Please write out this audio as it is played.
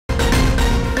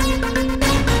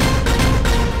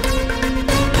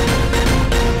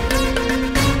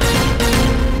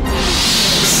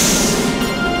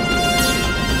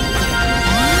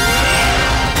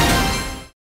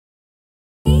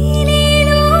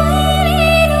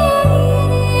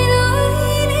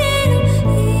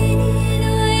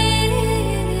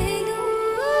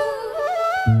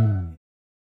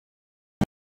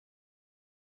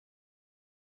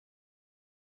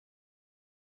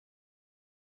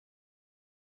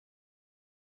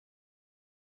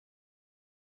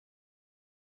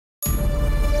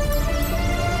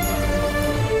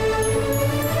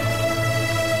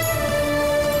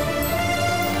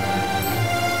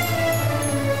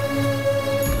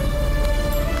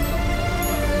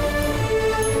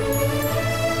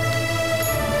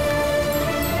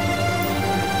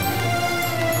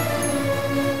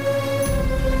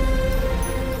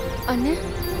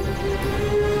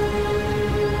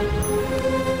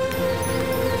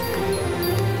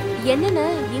என்னண்ணே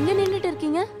இங்க நின்னுட்டு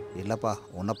இருக்கீங்க? இல்லப்பா,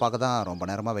 உன்னை பார்க்க தான் ரொம்ப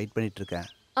நேரமா வெயிட் பண்ணிட்டு இருக்கேன்.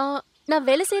 நான்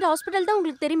வேலை செய்யற ஹாஸ்பிட்டல் தான்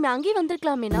உங்களுக்கு தெரியுமே, அங்கேயே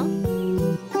வந்திருக்கலாமேண்ணா.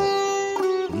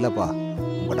 இல்லப்பா,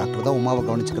 உங்க டாக்டர் தான் உமாவை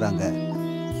கவனிச்சுக்கிறாங்க.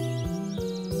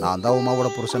 நான் தான் உமாவோட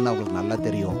புருஷன் அவங்களுக்கு நல்லா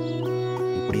தெரியும்.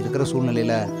 இப்படி இருக்கிற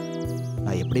சூழ்நிலையில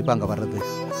நான் எப்படிப்பா அங்கே வர்றது?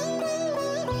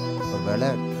 ஒருவேளை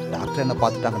டாக்டர் என்ன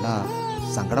பார்த்துட்டாங்கன்னா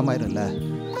சங்கடமாயிரும்ல.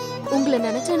 உங்களை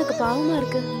நினைச்சா எனக்கு பாவமா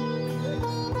இருக்கு.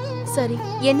 சரி,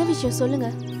 என்ன விஷயம் சொல்லுங்க.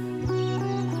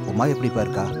 உமா எப்படிப்பா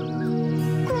இருக்கா?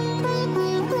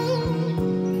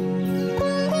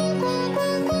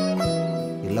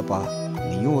 இல்லப்பா,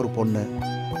 நீயும் ஒரு பொண்ணு,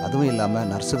 அதுவும் இல்லாம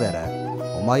நர்ஸு வேற.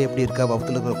 உமா எப்படி இருக்கா,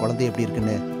 வகுத்துல இருக்கிற குழந்தை எப்படி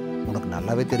இருக்குன்னு உனக்கு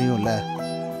நல்லாவே தெரியும்ல.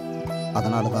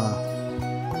 அதனால தான்.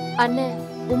 அண்ணே,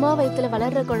 உமா வயித்துல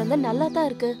வளர்ற குழந்தை நல்லா தான்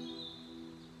இருக்கு.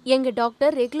 எங்க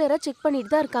டாக்டர் ரெகுலரா செக்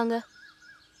பண்ணிட்டு தான் இருக்காங்க.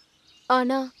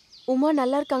 ஆனா உமா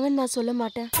நல்லா இருக்காங்கன்னு நான் சொல்ல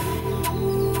மாட்டேன்.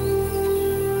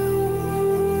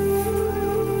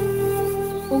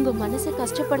 உங்க மனசை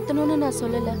கஷ்டப்படுத்தணும்னு நான்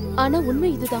சொல்லல. ஆனா உண்மை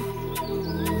இதுதான்.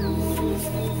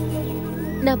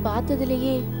 நான்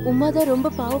பார்த்ததுலயே உமா தான்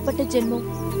ரொம்ப பாவப்பட்ட ஜென்மம்.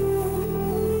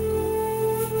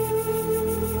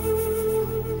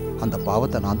 அந்த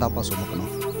பாவத்தை நான் தான்ப்பா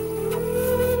சுமக்கணும்.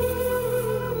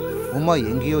 உமா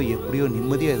எங்கேயோ எப்படியோ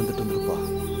நிம்மதியா இருந்துட்டு இருந்திருப்பா.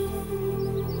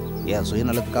 என்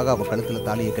சுயநலத்துக்காக அவ கழுத்துல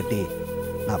தாலியை கட்டி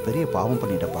நான் பெரிய பாவம்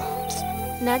பண்ணிட்டப்பா.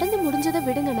 நடந்து முடிஞ்சதை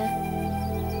விடுங்கண்ணே.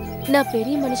 நான்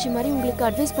பெரிய மனுஷி மாதிரி உங்களுக்கு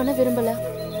அட்வைஸ் பண்ண விரும்பல.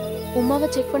 உமாவை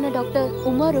செக் பண்ண டாக்டர்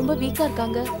உமா ரொம்ப வீக்கா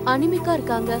இருக்காங்க, அனிமிக்கா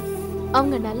இருக்காங்க,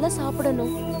 அவங்க நல்லா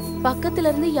சாப்பிடணும்,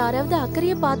 பக்கத்துல இருந்து யாராவது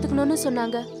அக்கறைய பாத்துக்கணும்னு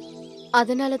சொன்னாங்க.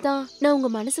 அதனால தான் நான்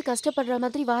உங்க மனசு கஷ்டப்படுற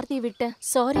மாதிரி வார்த்தையை விட்டேன்.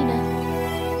 சாரிண்ணே.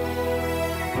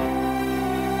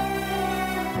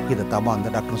 இதைத்தாமா அந்த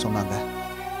டாக்டர் சொன்னாங்க.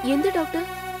 எந்த டாக்டர்?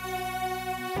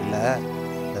 இல்ல,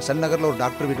 பெசன்ட் நகர்ல ஒரு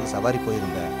டாக்டர் வீட்டுக்கு சவாரி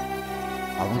போயிருந்தேன்.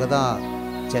 அவங்க தான்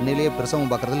சென்னையிலேயே பிரசவம்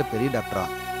பார்க்கறதுல பெரிய டாக்டரா.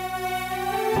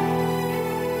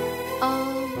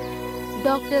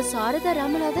 டாக்டர் சாரதா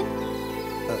ராமநாதன்?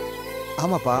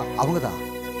 ஆமாப்பா, அவங்க தான்.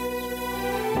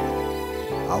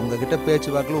 அவங்க கிட்ட பேச்சு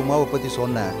வாக்கில் உமாவை பத்தி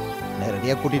சொன்னேன்.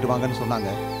 நேரடியா கூட்டிட்டு வாங்கன்னு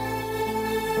சொன்னாங்க.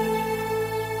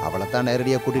 அவளைத்தான்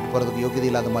நேரடியா கூட்டிட்டு போறதுக்கு யோகியதை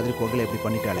இல்லாத மாதிரி கோகிலை எப்படி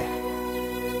பண்ணிட்டாளே.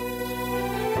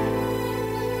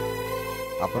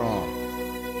 அப்புறம்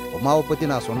உமாவை பத்தி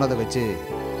நான் சொன்னதை வச்சு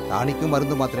டானிக்கும்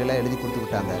மருந்து மாத்திரையெல்லாம் எழுதி கொடுத்து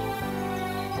விட்டாங்க.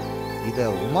 இதை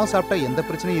உமா சாப்பிட்டா எந்த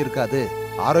பிரச்சனையும் இருக்காது,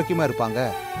 ஆரோக்கியமா இருப்பாங்க,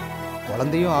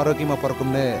 குழந்தையும் ஆரோக்கியமா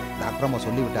பிறக்கும்னு டாக்டர் அம்மா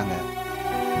சொல்லி விட்டாங்க.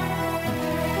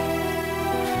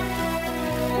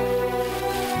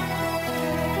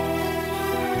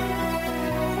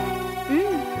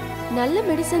 நல்ல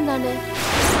மெடிசன் தானே.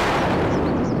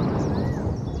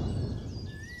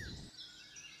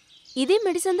 இதே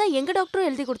மெடிசன் தான் எங்க டாக்டரும்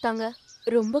எழுதி கொடுத்தாங்க.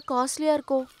 ரொம்ப காஸ்ட்லியா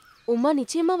இருக்கும். உமா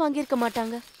நிச்சயமா வாங்கியிருக்க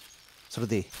மாட்டாங்க.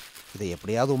 ஸ்ருதி, இதை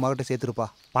எப்படியாவது உமா கிட்ட சேர்த்துருப்பா.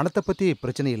 பணத்தை பத்தி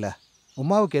பிரச்சனை இல்லை,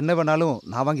 உமாவுக்கு என்ன வேணாலும்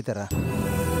நான் வாங்கி தரேன்.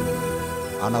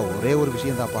 ஆனா ஒரே ஒரு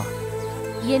விஷயம் தான்ப்பா.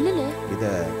 என்னன்னு? இத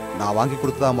நான் வாங்கி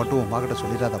கொடுத்ததா மட்டும் உமா கிட்ட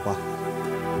சொல்லிடாதப்பா.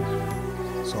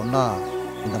 சொன்னா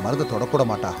இந்த மருந்தை தொடக்கூட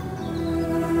மாட்டா.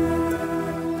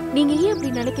 நீங்க ஏன் அப்படி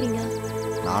நினைக்கிறீங்க?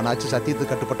 நானாச்சு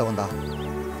சத்தியத்துக்கு கட்டுப்பட்டவன் தான்.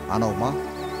 ஆனா உமா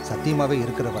சத்தியமாவே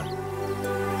இருக்கிறவ.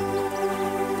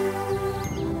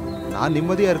 நான்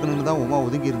நிம்மதியா இருக்கணும்னு தான் உமா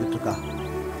ஒதுங்கி இருந்துட்டு இருக்கா.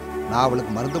 நான்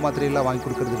அவளுக்கு மருந்து மாத்திரையெல்லாம் வாங்கி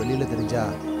கொடுக்கறது வெளியில தெரிஞ்சா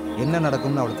என்ன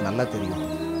நடக்கும்னு அவளுக்கு நல்லா தெரியும்.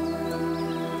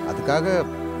 அதுக்காக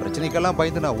பிரச்சனைக்கெல்லாம்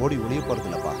பயந்து நான் ஓடி ஒளிய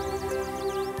போறதில்லப்பா.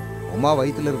 உமா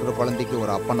வயிற்றுல இருக்கிற குழந்தைக்கு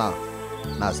ஒரு அப்பனா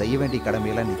நான் செய்ய வேண்டிய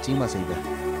கடமையெல்லாம் நிச்சயமா செய்வேன்.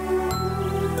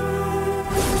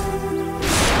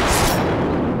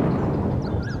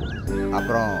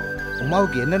 அப்புறம்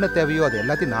உமாவுக்கு என்னென்ன தேவையோ அது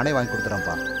எல்லாத்தையும் நானே வாங்கி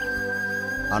கொடுத்துறேன்ப்பா.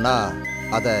 ஆனா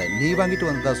அதை நீ வாங்கிட்டு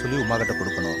வந்ததா சொல்லி உமா கிட்ட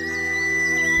கொடுக்கணும்.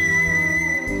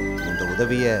 இந்த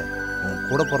உதவிய உன்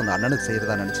கூட பிறந்த அண்ணனுக்கு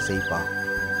செய்யறதா நினைச்சு செய்ப்பா.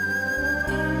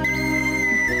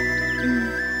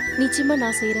 நிச்சயமா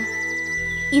நான் செய்யறேன்.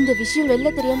 இந்த விஷயம்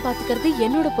வெளில தெரியாம பாத்துக்கிறது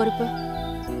என்னோட பொறுப்பு.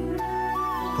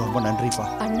 ரொம்ப நன்றிப்பா.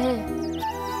 அண்ணே,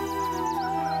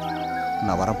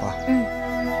 நான் வரேன்ப்பா.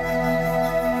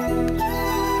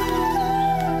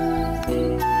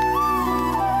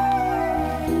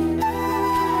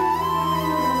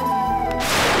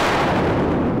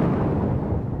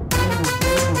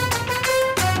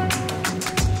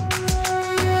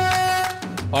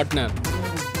 பார்ட்னர்,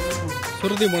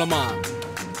 சுருதி மூலமா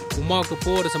உமாவுக்கு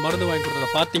பூவரசு மருந்து வாங்கி கொடுத்தத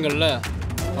பார்த்தீங்கல்ல?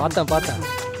 பார்த்தேன்.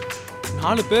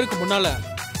 4 பேருக்கு முன்னால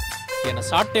என்னை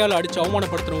சாட்டையால் அடிச்சு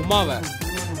அவமானப்படுத்துற உமாவை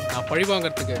நான் பழி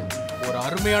வாங்கறதுக்கு ஒரு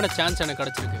அருமையான சான்ஸ் எனக்கு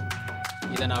கிடைச்சிருக்கு.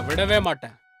 இதை நான் விடவே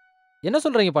மாட்டேன். என்ன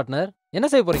சொல்றீங்க பார்ட்னர்? என்ன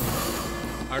செய்ய போறீங்க?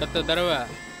 அடுத்த தடவை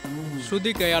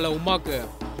ஸ்ருதி கையால உமாக்கு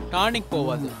டானிக்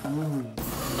போவாது,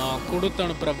 நான் கொடுத்து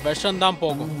அனுப்புற விஷம்தான்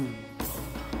போகும்.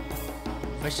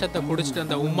 விஷத்தை குடிச்சிட்டு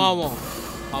அந்த உமாவும்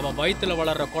அவன் வயித்துல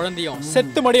வளர்ற குழந்தையும்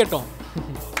செத்து மடியட்டும்.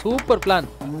 Super plan.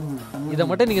 இதை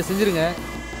மட்டும் நீங்க செஞ்சிருங்க.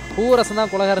 பூவரசன்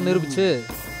தான் கொலகாரம் நிரூபிச்சு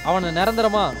அவனை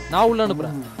நிரந்தரமா நான் உள்ள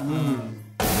அனுப்புறேன்.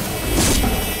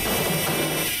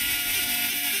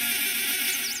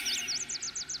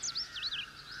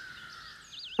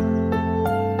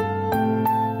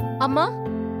 அம்மா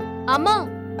அம்மா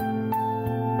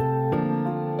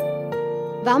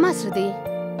வாமா ஸ்ருதி,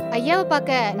 ஐயாவை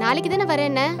பார்க்க நாளைக்கு தானே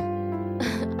வரேன்ன?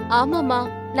 ஆமாம்மா,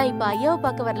 நான் இப்ப ஐயாவை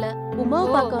பார்க்க வரல, உமாவை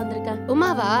பார்க்க வந்திருக்கேன்.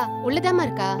 உமாவா? உள்ளதாமா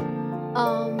இருக்கா?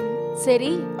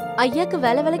 சரி, ஐயாக்கு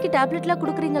வேலைக்கு டேப்லெட்லாம்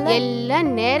குடுக்குறீங்கல்ல?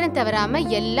 எல்லாம் நேரம் தவறாம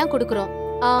எல்லாம் குடுக்குறோம்.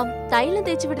 தைலம்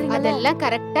தேய்ச்சி விடுறீங்க? அதெல்லாம்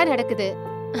கரெக்டா நடக்குது.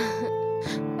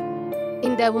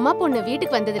 இந்த உமா பொண்ணு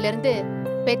வீட்டுக்கு வந்ததுல இருந்து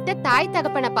பெத்த தாய்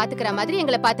தகப்பனை பாத்துக்கிற மாதிரி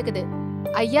எங்களை பாத்துக்குது.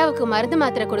 ஐயாவுக்கு மருந்து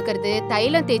மாத்திரை கொடுக்கறது,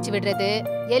 தைலம் தேய்ச்சி விடுறது,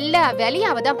 எல்லா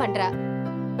வேலையும் அவதான் பண்றா.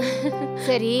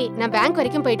 சரி, நான் பேங்க்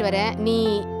வரைக்கும் போயிட்டு வரேன், நீ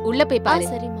உள்ள போய் பாரு.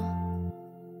 சரிம்மா.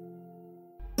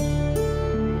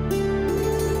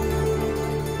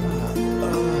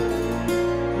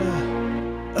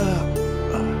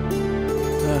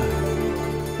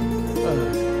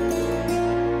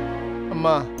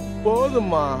 அம்மா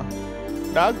போதும்மா.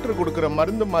 டாக்டர் கொடுக்குற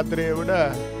மருந்து மாத்திரையை விட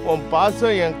உன்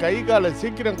பாசம் என் கை காலை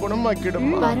சீக்கிரம்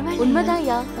குணமாக்கிடுமா.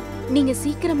 உண்மைதான்யா, நீங்க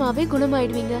சீக்கிரமாவே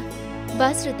குணமாயிடுவீங்க.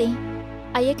 பாஸ்ருதி,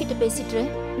 ஐயா கிட்ட பேசிட்டு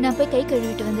நான் போய் கை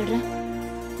கழுவிட்டு வந்துடுறேன்.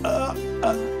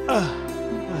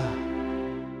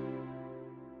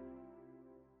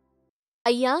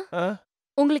 ஐயா,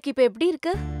 உங்களுக்கு இப்ப எப்படி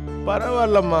இருக்கு?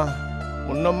 பரவாயில்லம்மா,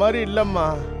 முன்ன மாதிரி இல்லம்மா.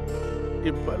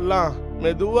 இப்பெல்லாம்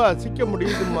மெதுவா அசிக்க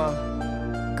முடியுதுமா.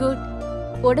 குட்.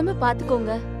 உடம்ப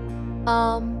பாத்துக்கோங்க.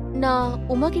 நான்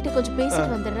உமா கிட்ட கொஞ்சம்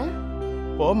பேசிட்டு வந்துடுறேன்.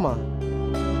 போம்மா.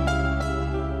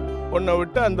 உன்னை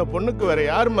விட்டு அந்த பொண்ணுக்கு வேற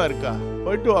யாருமா இருக்கா?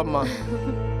 போயிட்டு வாம்மா.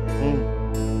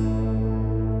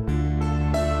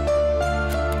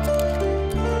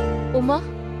 உமா,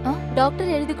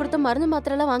 டாக்டர் எழுதி கொடுத்த மருந்து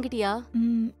மாத்திரை எல்லாம் வாங்கிட்டியா?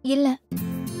 இல்ல.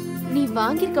 நீ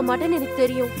வாங்கிருக்க மாட்டேன்னு எனக்கு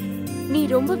தெரியும். நீ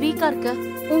ரொம்ப வீக்கா இருக்க,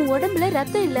 உன் உடம்புல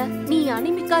ரத்தம் இல்ல, நீ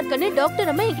அனிமிக்கா இருக்கன்னு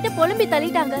டாக்டர் அம்மா என்கிட்ட புலம்பி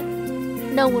தள்ளிட்டாங்க.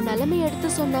 நான் உன் நிலைமையை எடுத்து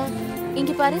சொன்னேன்.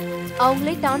 இங்க பாரு,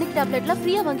 அவங்களே டானிக் டேப்லெட்லாம்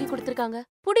ஃப்ரீயா வாங்கி கொடுத்திருக்காங்க.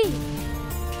 புடி.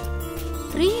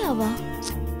 ஃப்ரீயாவா?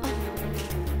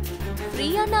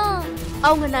 ஃப்ரீயானா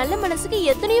அவங்க நல்ல மனசுக்கு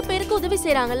எத்தனையோ பேருக்கு உதவி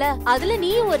செய்றாங்கல்ல, அதுல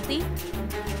நீயும் ஒருத்தி.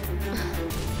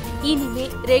 இனிமே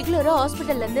ரெகுலரா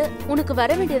ஹாஸ்பிடல்ல இருந்து உனக்கு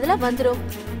வர வேண்டியதெல்லாம் வந்துரும்.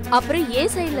 அப்புறம் ஏ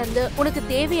சைடுல இருந்து உனக்கு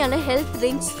தேவையான ஹெல்த்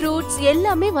ட்ரிங்க்ஸ், ஃப்ரூட்ஸ்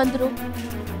எல்லாமே வந்துரும்.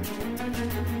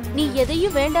 நீ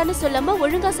எதையும் வேண்டான்னு சொல்லாம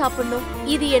ஒழுங்கா சாப்பிடணும்.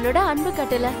 இது என்னோட அன்பு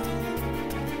கட்டளை.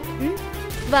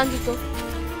 வாங்கிக்கோ.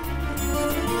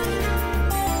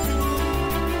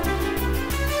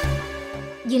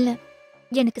 இல்ல,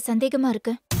 எனக்கு சந்தேகமா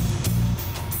இருக்கு.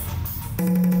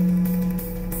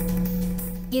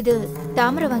 இது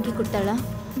தாமரை வாங்கி கொடுத்தாளா?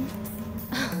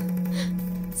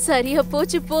 சரியா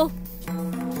போச்சு போ.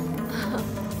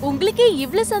 உங்களுக்கே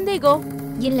இவ்ளோ சந்தேகம்?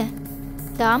 இல்ல,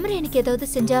 தாமரை எனக்கு ஏதாவது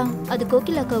செஞ்சா அது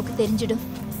கோகிலாக்காவுக்கு தெரிஞ்சிடும்.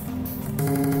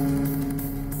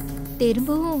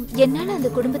 திரும்பவும் என்னால அந்த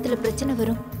குடும்பத்துல பிரச்சனை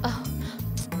வரும்.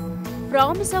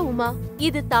 ப்ராமிஸா உமா,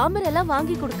 இது தாமரை எல்லாம்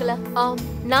வாங்கி கொடுக்கல.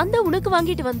 நான் தான் உனக்கு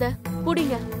வாங்கிட்டு வந்தேன்.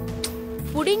 புடிங்க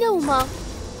புடிங்க உமா.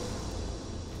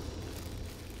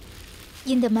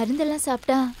 இந்த மருந்தெல்லாம்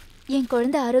சாப்பிட்டா என்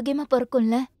குழந்தை ஆரோக்கியமா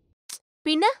பிறக்கும்ல?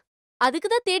 பின்ன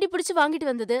அதுக்குதான் தேடி பிடிச்சு வாங்கிட்டு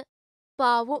வந்தது.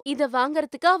 பாவம், இத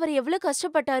வாங்கறதுக்கு அவர் எவ்வளவு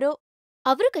கஷ்டப்பட்டாரோ.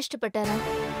 அவரு கஷ்டப்பட்டாரா?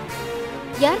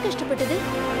 யார் கஷ்டப்பட்டது?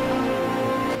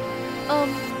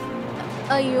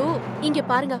 ஐயோ, இங்க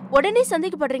பாருங்க, உடனே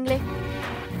சந்தேகப்படுறீங்களே.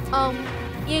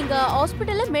 எங்க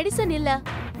ஹாஸ்பிடல்ல மெடிசன் இல்ல.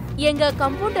 எங்க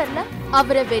கம்பவுண்டர்ல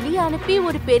அவரை வெளியே அனுப்பி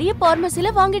ஒரு பெரிய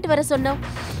பார்மசில வாங்கிட்டு வர சொன்னோம்.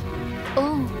 ஓ,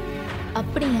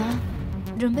 அப்படியா?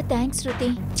 ரொம்ப தேங்க்ஸ் ஸ்ருதி.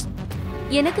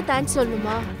 எனக்கு தேங்க்ஸ்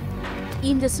சொல்லணுமா?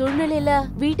 இந்த சூழ்நிலையில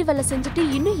வீட்டு வேலை செஞ்சுட்டு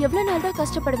இன்னும் எவ்வளவு நாள் தான்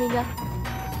கஷ்டப்படுவீங்க?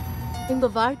 உங்க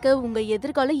வாழ்க்கை, உங்க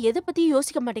எதிர்காலம் எதை பத்தியும்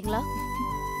யோசிக்க மாட்டீங்களா?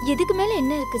 இதுக்கு மேல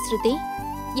என்ன இருக்கு ஸ்ருதி?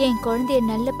 என் குழந்தைய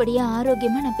நல்லபடியா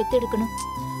ஆரோக்கியமா நான் பெத்தெடுக்கணும்.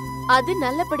 அது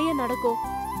நல்லபடியா நடக்கும்.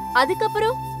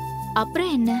 அதுக்கப்புறம் அப்புறம்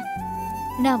என்ன?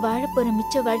 நான் வாழ போற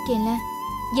மிச்ச வாழ்க்கையில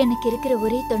எனக்கு இருக்கிற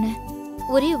ஒரே துணை,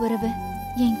 ஒரே உறவு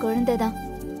என் குழந்தைதான்.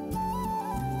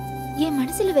 என்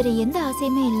மனசுல வேற எந்த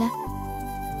ஆசையுமே இல்ல.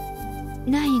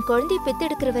 நான் என் குழந்தைய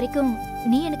பெத்தெடுக்கிற வரைக்கும்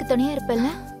நீ எனக்கு துணையா இருப்பல்ல?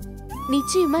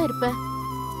 நிச்சயமா இருப்ப.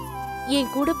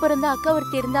 என் கூட பிறந்த அக்கா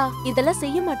ஒருத்தி இருந்தா இதெல்லாம்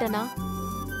செய்ய மாட்டேனா?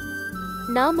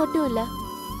 நான் மட்டும் இல்ல,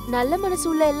 நல்ல மனசு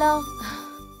உள்ள எல்லாம்.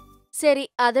 சரி,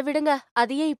 அதை விடுங்க.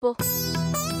 அதையே இப்போ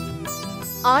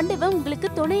ஆண்டவன் உங்களுக்கு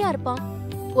துணையா இருப்பான்.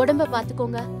 உடம்ப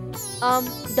பாத்துக்கோங்க.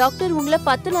 டாக்டர் உங்களை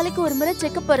 10 நாளைக்கு ஒரு முறை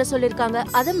செக்அப் வர சொல்லிருக்காங்க.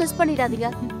 அதை மிஸ் பண்ணிடாதீங்க.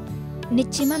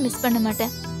 நிச்சயமா மிஸ் பண்ண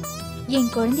மாட்டேன்.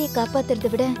 என் குழந்தைய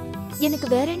காப்பாத்துறதை விட எனக்கு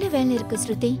வேற என்ன வேலை இருக்கு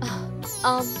ஸ்ருதி?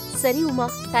 சரி உமா,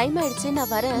 டைம் ஆயிடுச்சு,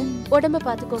 நான் வரேன். உடம்ப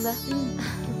பாத்துக்கோங்க.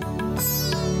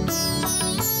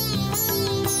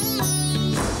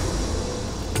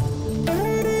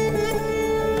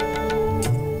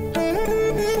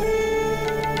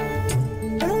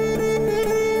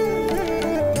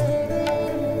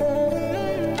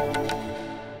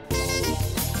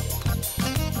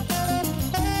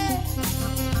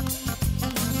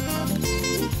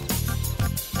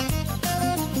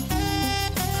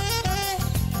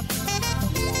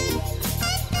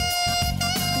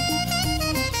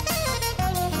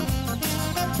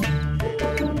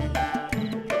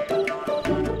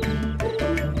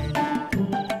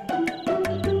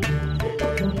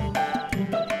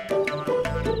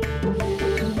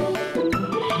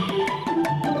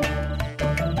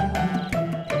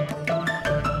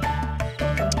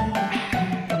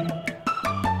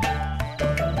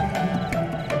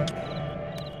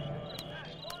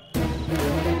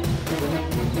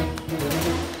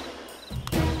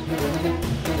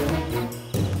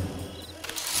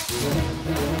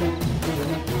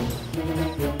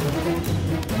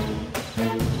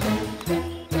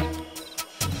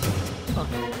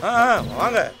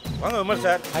 வாங்க வாங்க விமல்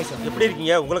சார். Hi sir. எப்படி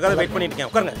இருக்கீங்க? உங்களுக்காக வெயிட் பண்ணிட்டு இருக்கேன்.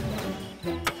 உட்காருங்க.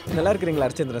 நல்லா இருக்கிறீங்களா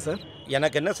அர்ச்சந்திரா சார்?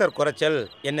 எனக்கு என்ன சார் குறைச்சல்?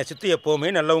 என்னை சுற்றி எப்போவுமே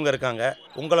நல்லவங்க இருக்காங்க.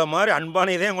 உங்களை மாதிரி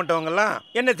அன்பான இதயம் கொண்டவங்கெல்லாம்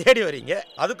என்னை தேடி வரீங்க.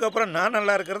 அதுக்கப்புறம் நான்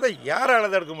நல்லா இருக்கிறத யாரால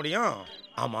தடுக்க முடியும்?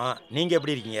 ஆமாம், நீங்கள்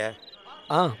எப்படி இருக்கீங்க?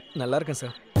 நல்லா இருக்கேன்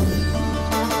சார்.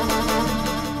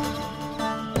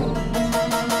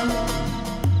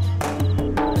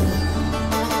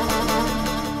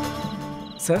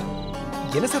 சார்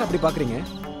என்ன சார் அப்படி பார்க்குறீங்க?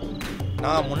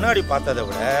 நான் முன்னாடி பார்த்ததை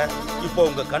விட இப்போ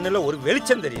உங்கள் கண்ணில் ஒரு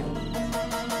வெளிச்சம் தெரியுது.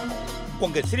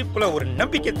 உங்கள் சிரிப்பில் ஒரு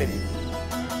நம்பிக்கை தெரியுது.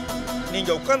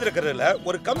 நீங்கள் உட்கார்ந்துருக்கிறதுல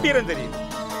ஒரு கம்பீரம் தெரியுது.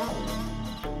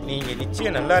 நீங்கள்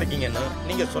நிச்சயம் நல்லா இருக்கீங்கன்னு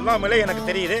நீங்கள் சொல்லாமலே எனக்கு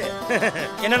தெரியுது.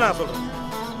 என்ன நான் சொல்கிறேன்?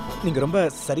 நீங்கள் ரொம்ப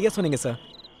சரியாக சொன்னீங்க சார்.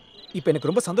 இப்போ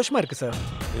எனக்கு ரொம்ப சந்தோஷமாக இருக்குது சார்.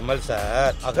 விமல்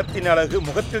சார், அகத்தின் அழகு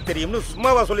முகத்தில் தெரியும்னு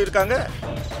சும்மாவா சொல்லியிருக்காங்க?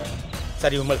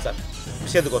 சரி விமல் சார்,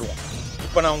 விஷயத்துக்கு வருவோம்.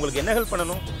 இப்போ நான் உங்களுக்கு என்ன ஹெல்ப்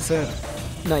பண்ணணும்? சார்,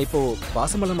 நான் இப்போது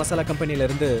பாசமலர் மசாலா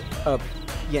கம்பெனியிலேருந்து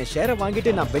என் ஷேரை வாங்கிட்டு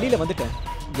நான் வெளியில் வந்துட்டேன்.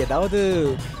 ஏதாவது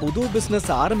புது பிஸ்னஸ்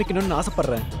ஆரம்பிக்கணும்னு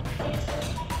ஆசைப்பட்றேன்.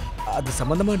 அது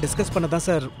சம்மந்தமாக டிஸ்கஸ் பண்ண தான்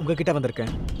சார் உங்ககிட்ட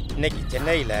வந்திருக்கேன். இன்னைக்கு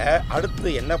சென்னையில் அடுத்து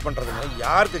என்ன பண்ணுறதுன்னு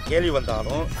யாருக்கு கேள்வி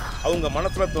வந்தாலும் அவங்க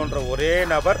மனசில் தோன்ற ஒரே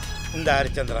நபர் இந்த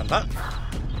ஹரிச்சந்திரன் தான்.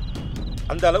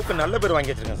 அந்த அளவுக்கு நல்ல பேர்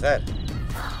வாங்கி வச்சிருக்கேன் சார்.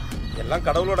 எல்லாம்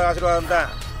கடவுளோட ஆசீர்வாதம் தான்.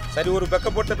 சரி, ஒரு பெக்க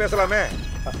போட்டு பேசலாமே?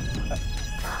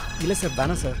 இல்லை சார்,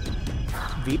 வேணாம் சார்.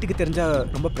 வீட்டுக்கு தெரிஞ்சால்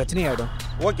ரொம்ப பிரச்சனையாயிடும்.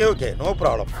 Okay okay, no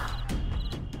problem.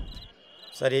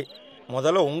 சரி,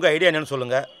 முதல்ல உங்கள் ஐடியா என்னன்னு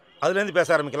சொல்லுங்கள், அதுலேருந்து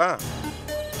பேச ஆரம்பிக்கலாம்.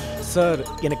 சார்,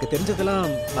 எனக்கு தெரிஞ்சதெல்லாம்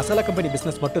மசாலா கம்பெனி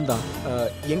பிஸ்னஸ் மட்டும்தான்.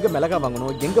 எங்கே மிளகா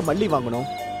வாங்கணும், எங்கே மல்லி வாங்கணும்,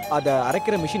 அதை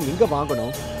அரைக்கிற மிஷின் எங்கே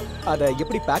வாங்கணும், அதை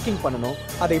எப்படி பேக்கிங் பண்ணணும்,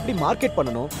 அதை எப்படி மார்க்கெட்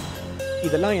பண்ணணும்,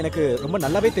 இதெல்லாம் எனக்கு ரொம்ப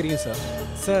நல்லாவே தெரியும் சார்.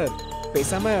 சார்,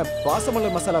 பேசாமல்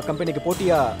பாசமலர் மசாலா கம்பெனிக்கு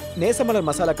போட்டியா நேசமலர்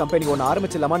மசாலா கம்பெனி ஒன்று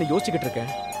ஆரம்பிச்சிடலாமான்னு யோசிச்சுக்கிட்டு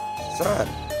இருக்கேன். சார்,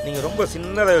 நீங்கள் ரொம்ப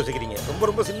சின்னதாக யோசிக்கிறீங்க.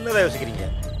 ரொம்ப சின்னதாக யோசிக்கிறீங்க.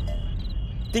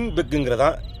 திங்க் பிக்குங்கிறதா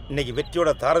இன்னைக்கு வெற்றியோட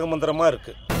தாரக மந்திரமாக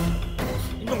இருக்குது.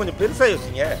 இன்னும் கொஞ்சம் பெருசாக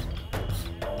யோசிங்க.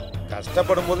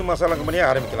 கஷ்டப்படும் போது மசாலா கம்பெனியை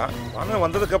ஆரம்பிக்கலாம். பணம்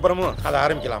வந்ததுக்கப்புறமும் அதை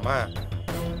ஆரம்பிக்கலாமா?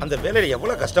 அந்த வேலையில்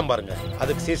எவ்வளோ கஷ்டம் பாருங்கள்.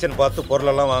 அதுக்கு சீசன் பார்த்து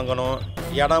பொருளெல்லாம் வாங்கணும்,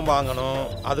 இடம் வாங்கணும்,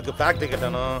 அதுக்கு ஃபேக்ட்ரி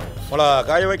கட்டணும், மிளகா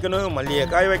காய வைக்கணும், மல்லிகை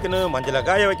காய வைக்கணும், மஞ்சளை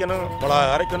காய வைக்கணும், மிளகா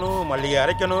அரைக்கணும், மல்லிகை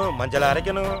அரைக்கணும், மஞ்சளை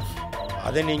அரைக்கணும்.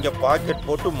 அதை நீங்கள் பாக்கெட்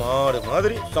போட்டு மாடு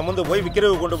மாதிரி சுமந்து போய்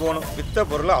விற்கிறவு கொண்டு போகணும். விற்ற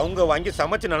பொருளை அவங்க வாங்கி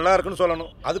சமைச்சு நல்லா இருக்குன்னு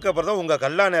சொல்லணும். அதுக்கப்புறம் தான் உங்கள்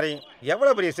கல்லா நிறையும்.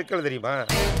 எவ்வளோ பெரிய சிக்கல் தெரியுமா?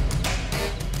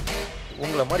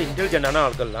 உங்களை மாதிரி இன்டெலிஜென்டான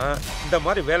ஆட்கள்லாம் இந்த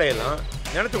மாதிரி வேலையெல்லாம்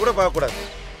நினைச்சு கூட பார்க்கக்கூடாது.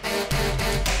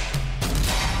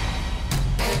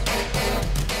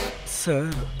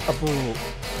 சார், அப்போது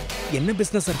என்ன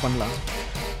பிஸ்னஸ் சார் பண்ணலாம்?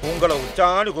 உங்களை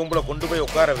உச்சாணி கும்பலை கொண்டு போய்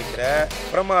உட்கார வைக்கிற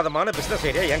பிரமாதமான பிஸ்னஸ்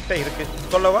ஐடியா என்கிட்ட இருக்கு.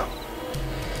 சொல்லவா?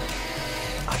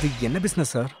 அது என்ன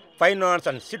business sir? Finance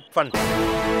and chit fund.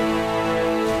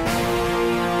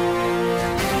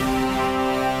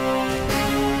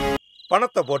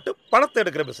 பணத்தை போட்டு பணத்தை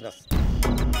எடுக்கிற பிஸ்னஸ்.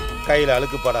 கையில்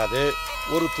அழுக்குப்படாது,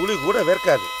 ஒரு துளி கூட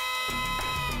வேர்க்காது.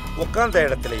 உட்கார்ந்த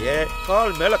இடத்துலையே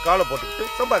கால் மேலே காலை போட்டுக்கிட்டு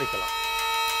சம்பாதிக்கலாம்.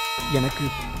 எனக்கு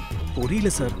புரியல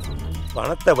சார்.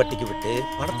 பணத்தை வட்டிக்கு விட்டு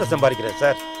பணத்தை சம்பாதிக்கிறேன்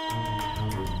சார்.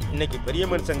 இன்னைக்கு பெரிய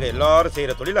மனுஷங்க எல்லாரும்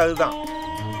செய்கிற தொழில் அதுதான்.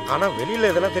 ஆனால் வெளியில்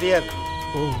இதெல்லாம் தெரியாது.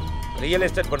 ஓ, ரியல்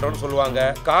எஸ்டேட் பண்ணுறோன்னு சொல்லுவாங்க,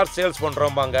 கார் சேல்ஸ்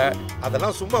பண்ணுறோம்பாங்க.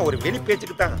 அதெல்லாம் சும்மா ஒரு வெளி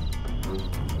பேச்சுக்கு தான்.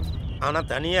 ஆனால்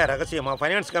தனியாக ரகசியமாக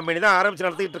ஃபைனான்ஸ் கம்பெனி தான் ஆரம்பித்து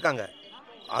நடத்திக்கிட்டு இருக்காங்க.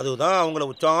 அதுதான் அவங்கள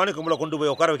உச்சாணி கும்பலை கொண்டு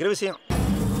போய் உட்கார வைக்கிற விஷயம்.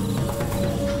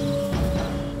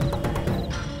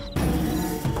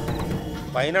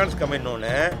 ஃபைனான்ஸ்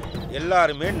கம்பெனின்னு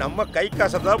எல்லாருமே நம்ம கை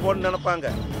காசை தான் போடணும்னு நினைப்பாங்க.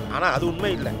 ஆனால் அது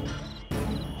உண்மை இல்லை.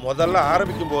 முதல்ல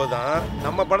ஆரம்பிக்கும் போது தான்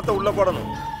நம்ம பணத்தை உள்ளே போடணும்.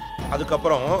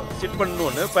 அதுக்கப்புறம் சிட்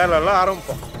பண்ணணுன்னு பேரெல்லாம்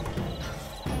ஆரம்பிப்போம்.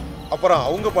 அப்புறம்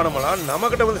அவங்க பணமெல்லாம்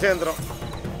நம்மக்கிட்ட வந்து சேர்ந்துடும்.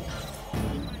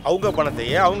 அவங்க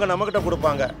பணத்தையே அவங்க நம்மக்கிட்ட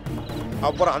கொடுப்பாங்க.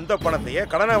 அப்புறம் அந்த பணத்தையே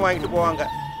கடனை வாங்கிட்டு போவாங்க.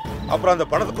 அப்புறம் அந்த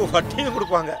பணத்துக்கு வட்டியும்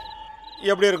கொடுப்பாங்க.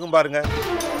 எப்படி இருக்கும் பாருங்க.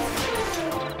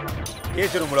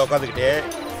 ஏசி ரூமில் உட்காந்துக்கிட்டே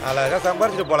அழகாக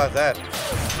சம்பாரிச்சுட்டு போகலாம் சார்.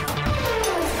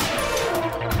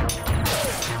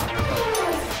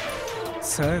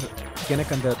 சார்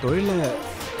எனக்கு அந்த தொழிலில்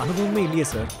அனுபவமே இல்லையே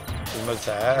சார். உங்கள்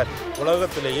சார்,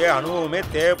 உலகத்திலேயே அனுபவமே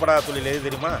தேவைப்படாத தொழில் எது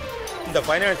தெரியுமா? இந்த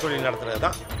ஃபைனான்ஸ் தொழில் நடத்துறது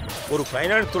தான். ஒரு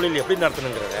ஃபைனான்ஸ் தொழில் எப்படி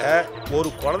நடத்தணுங்கிறத ஒரு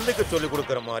குழந்தைக்கு சொல்லிக்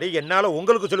கொடுக்குற மாதிரி என்னால்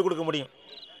உங்களுக்கு சொல்லிக் கொடுக்க முடியும்.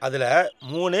 அதில்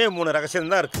 3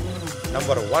 ரகசியம் தான் இருக்குது.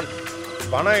 நம்பர் 1,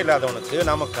 பணம் இல்லாதவனுக்கு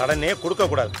நாம் கடனே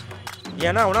கொடுக்கக்கூடாது.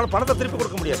 ஏன்னா அவனால் பணத்தை திருப்பி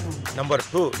கொடுக்க முடியாது. நம்பர்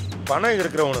 2, பணம்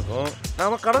இருக்கிறவனுக்கும்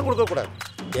நாம் கடன் கொடுக்கக்கூடாது.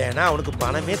 ஏன்னா அவனுக்கு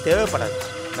பணமே தேவைப்படாது.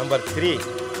 நம்பர் 3,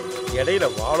 இடையில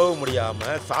வாழவும்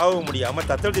முடியாமல் சாகவும் முடியாமல்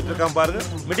தத்தளிச்சுட்டு இருக்கான் பாருங்க,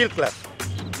 மிடில் கிளாஸ்.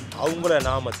 அவங்கள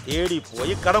நாம் தேடி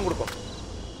போய் கடன் கொடுக்கணும்.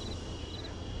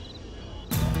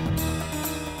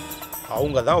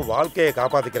 அவங்க தான் வாழ்க்கையை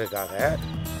காப்பாற்றிக்கிறதுக்காக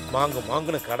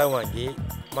மாங்குன்னு கடன் வாங்கி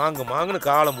மாங்குன்னு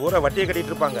காலம் பூரா வட்டியை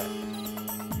கட்டிகிட்டு இருப்பாங்க.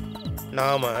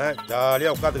 நாம்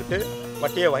ஜாலியாக உட்காந்துக்கிட்டு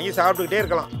வட்டியை வாங்கி சாப்பிட்டுக்கிட்டே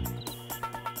இருக்கலாம்.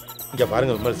 இங்கே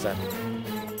பாருங்கள் விமல் சார்,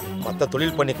 மற்ற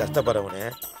தொழில் பண்ணி கஷ்டப்படுறவனே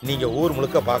நீங்கள் ஊர்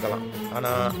முழுக்க பார்க்கலாம்.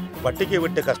 ஆனால் வட்டிக்கு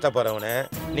விட்டு கஷ்டப்படுறவனே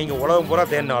நீங்கள் உலகம் பூரா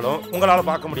தேடினாலும் உங்களால்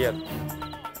பார்க்க முடியாது.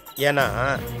 ஏன்னா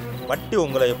வட்டி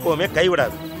உங்களை எப்போவுமே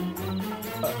கைவிடாது.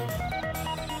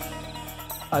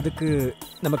 அதுக்கு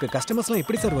நமக்கு கஸ்டமர்ஸ்லாம்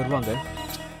எப்படி சார் வருவாங்க?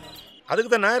 அதுக்கு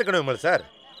தான் நான் இருக்கணும் விமல் சார்.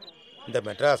 இந்த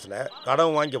மெட்ராஸில்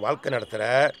கடன் வாங்கி வாழ்க்கை நடத்துகிற,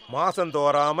 மாதம்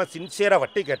தோறாமல் சின்சியராக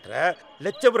வட்டி கட்டுற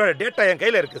லட்சபுரோட டேட்டா என்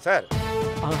கையில் இருக்குது சார்.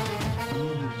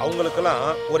 அவங்களுக்கெல்லாம்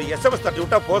ஒரு SMS தட்டி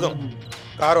விட்டால் போதும்.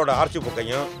 காரோட ஆர்சி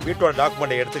புக்கையும் வீட்டோட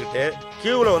டாக்குமெண்ட்டை எடுத்துக்கிட்டு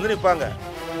கியூவில் வந்து நிற்பாங்க.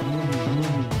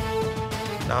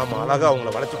 நாம் அழகாக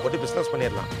அவங்கள வளைச்சி போட்டு பிஸ்னஸ்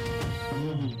பண்ணிடலாம்.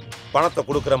 பணத்தை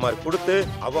கொடுக்குற மாதிரி கொடுத்து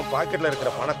அவன் பாக்கெட்டில் இருக்கிற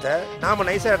பணத்தை நாம்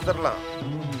நைஸாக எடுத்துடலாம்.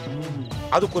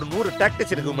 அதுக்கு ஒரு 100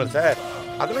 டாக்டிக்ஸ் இருக்குங்க சார்.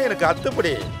 அதெல்லாம் எனக்கு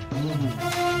அத்துப்படி.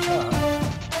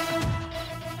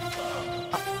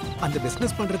 அந்த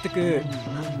பிஸ்னஸ் பண்ணுறதுக்கு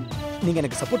நீங்கள்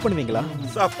எனக்கு சப்போர்ட் பண்ணுவீங்களா?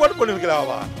 சப்போர்ட்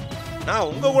பண்ணுவீங்களாவா? நான்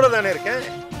உங்கள் கூட தானே இருக்கேன்.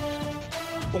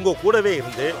 உங்கள் கூடவே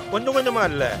இருந்து கொஞ்சம்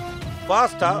கொஞ்சமாக இல்லை,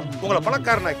 ஃபாஸ்ட்டாக உங்களை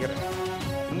பணக்காரனாக்கிறேன்.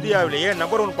 இந்தியாவிலேயே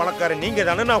நம்பர் 1 பணக்காரன் நீங்கள்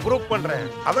தானே நான் ப்ரூவ் பண்ணுறேன்.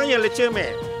 அதான் என் லட்சியமே.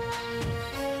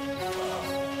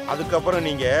 அதுக்கப்புறம்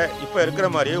நீங்கள் இப்போ இருக்கிற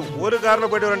மாதிரி ஒரு காரில்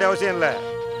போயிட்டு வர வேண்டிய அவசியம் இல்லை.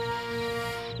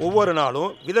 ஒவ்வொரு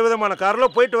நாளும் விதவிதமான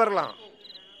காரில் போயிட்டு வரலாம்.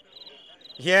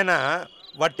 ஏன்னா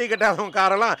வட்டி கட்டாதவங்க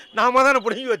காரெல்லாம் நாம தானே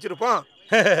பிடிங்கி வச்சிருப்போம்.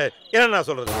 என்ன நான்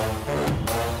சொல்றது?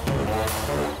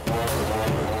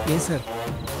 ஏன் சார்,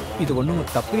 இது ஒன்றும்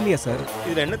தப்பு இல்லையா சார்?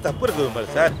 இதில் என்ன தப்பு இருக்கு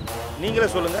விமல் சார்? நீங்களே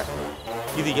சொல்லுங்க.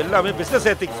 இது எல்லாமே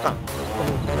பிஸ்னஸ் எத்திக்ஸ் தான்.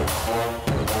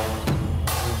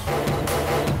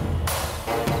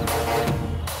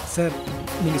 சார்,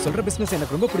 நீங்கள் சொல்கிற பிஸ்னஸ்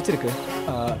எனக்கு ரொம்ப பிடிச்சிருக்கு.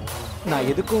 நான்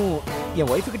எதுக்கும்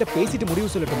என் ஒய்ஃபுக்கிட்ட பேசிட்டு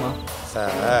முடிவு சொல்லட்டுமா?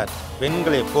 சார்,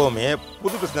 பெண்கள் எப்போவுமே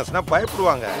புது பிஸ்னஸ்னால்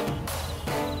பயப்படுவாங்க.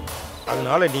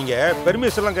 அதனால நீங்கள்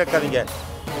பெர்மிஷன்லாம் கேட்காதீங்க.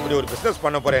 இப்படி ஒரு பிஸ்னஸ்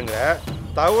பண்ண போகிறேங்க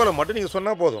தகவலை மட்டும் நீங்கள்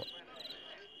சொன்னால் போதும்.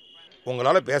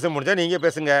 உங்களால் பேச முடிஞ்சா நீங்கள்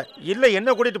பேசுங்க. இல்லை என்ன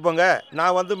கூட்டிகிட்டு போங்க.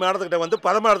 நான் வந்து மேடத்துக்கிட்ட வந்து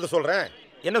பதமாக எடுத்து சொல்கிறேன்.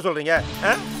 என்ன சொல்கிறீங்க?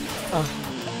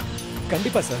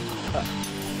 கண்டிப்பாக சார்.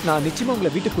 நான் நிச்சயமாக உங்களை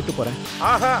வீட்டுக்கு கூப்பிட்டு போகிறேன்.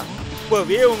 ஆஹா,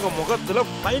 இப்போவே உங்கள் முகத்தில்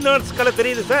ஃபைனான்ஸ் கலை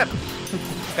தெரியுது சார்.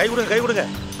 கை கொடுங்க.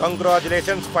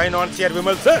 Congratulations financier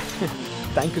Vimal sir.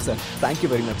 Thank you sir, thank you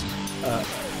very much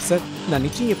sir. நான்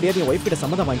நிச்சயம் எப்படியாவது என் ஒய்ஃப் கிட்ட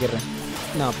சம்மதம் வாங்கிடுறேன்.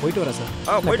 நான் போயிட்டு வரேன் சார்.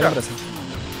 போயிட்டு வரேன் sir.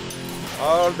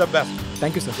 All the best.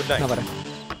 Thank you sir. Good night. நான் வரேன்.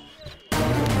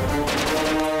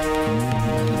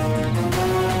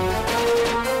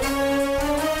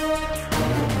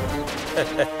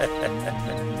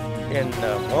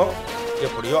 என்னமோ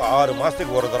எப்படியோ 6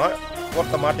 மாசத்துக்கு ஒரு தரம்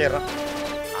ஒருத்த மாட்டேறான்.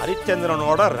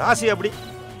 ஹரிச்சந்திரனோட ராசி அப்படி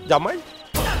ஜமாய்.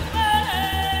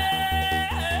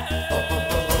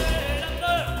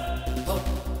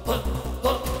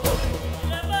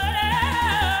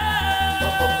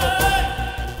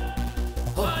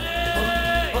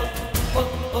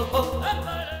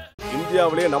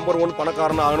 இந்தியாவிலேயே நம்பர் 1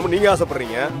 பணக்காரன் ஆகணும்னு நீங்க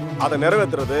ஆசைப்படுறீங்க. அதை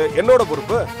நிறைவேற்றுறது என்னோட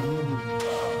பொறுப்பு.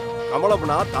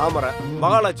 கமலப்பனா தாமரை,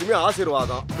 மகாலட்சுமி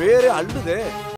ஆசீர்வாதம், பேரு அள்ளுது.